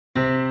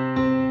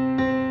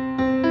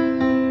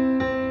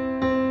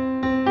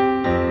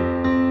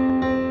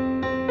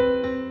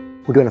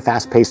We're doing a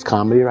fast-paced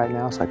comedy right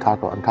now, so I'm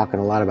talking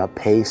a lot about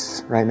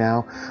pace right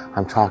now.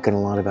 I'm talking a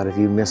lot about if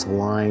you miss a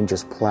line,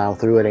 just plow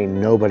through it. Ain't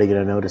nobody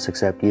gonna notice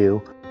except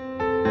you.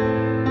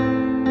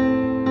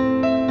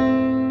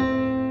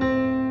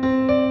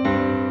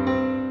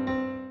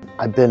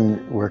 I've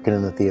been working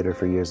in the theater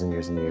for years and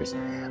years and years,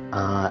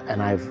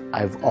 and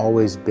I've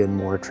always been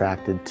more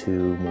attracted to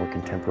more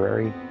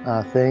contemporary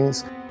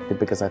things,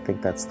 because I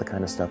think that's the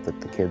kind of stuff that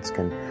the kids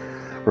can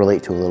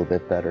relate to a little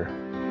bit better.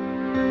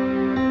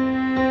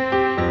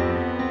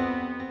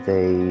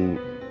 They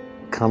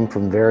come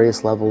from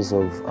various levels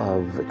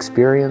of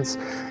experience,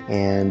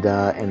 and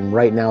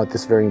right now at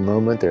this very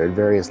moment they're at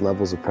various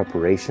levels of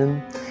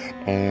preparation,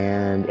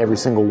 and every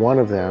single one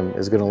of them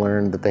is going to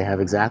learn that they have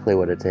exactly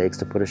what it takes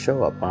to put a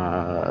show up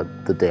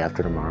the day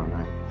after tomorrow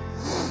night.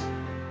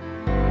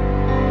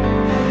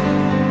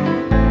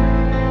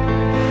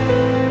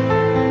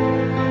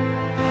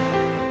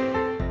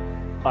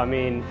 I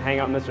mean, hang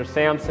out with Mr.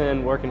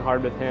 Sampson, working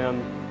hard with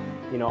him,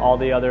 you know, all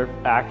the other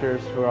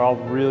actors who are all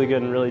really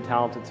good and really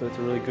talented, so it's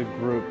a really good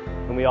group,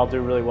 and we all do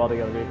really well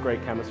together. We have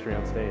great chemistry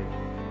on stage.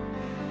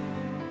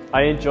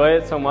 I enjoy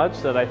it so much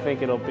that I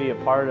think it'll be a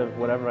part of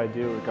whatever I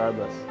do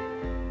regardless.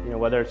 You know,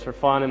 whether it's for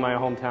fun in my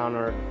hometown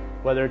or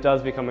whether it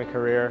does become a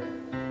career,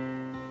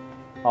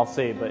 I'll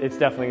see, but it's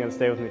definitely going to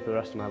stay with me for the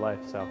rest of my life,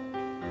 so.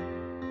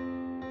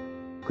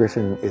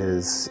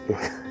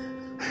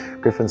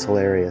 Griffin's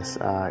hilarious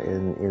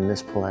in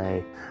this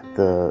play.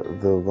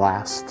 The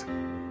last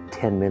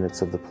 10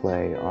 minutes of the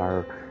play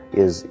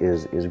is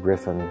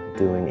Griffin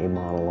doing a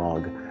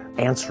monologue,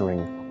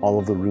 answering all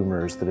of the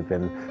rumors that have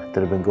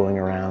been going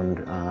around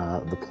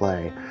the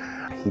play.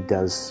 He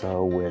does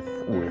so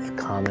with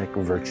comic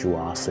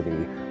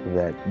virtuosity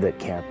that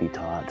can't be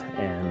taught,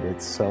 and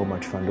it's so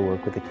much fun to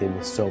work with a kid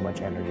with so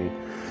much energy,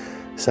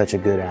 such a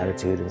good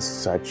attitude, and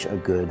such a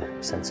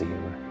good sense of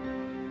humor.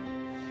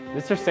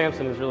 Mr.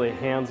 Sampson is really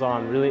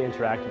hands-on, really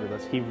interactive with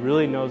us. He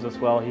really knows us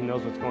well. He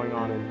knows what's going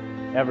on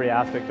in every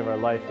aspect of our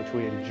life, which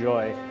we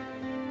enjoy.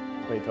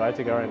 Wait, do I have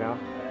to go right now?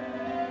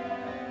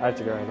 I have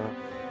to go right now.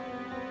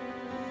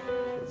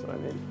 That's what I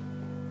mean.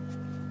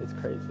 It's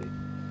crazy.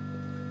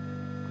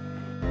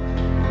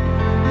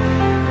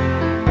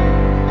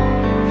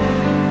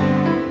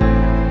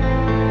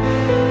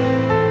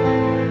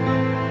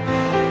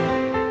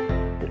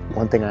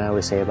 One thing I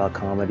always say about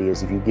comedy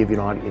is if you give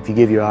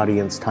your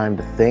audience time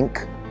to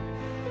think,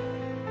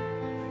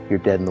 you're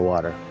dead in the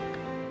water.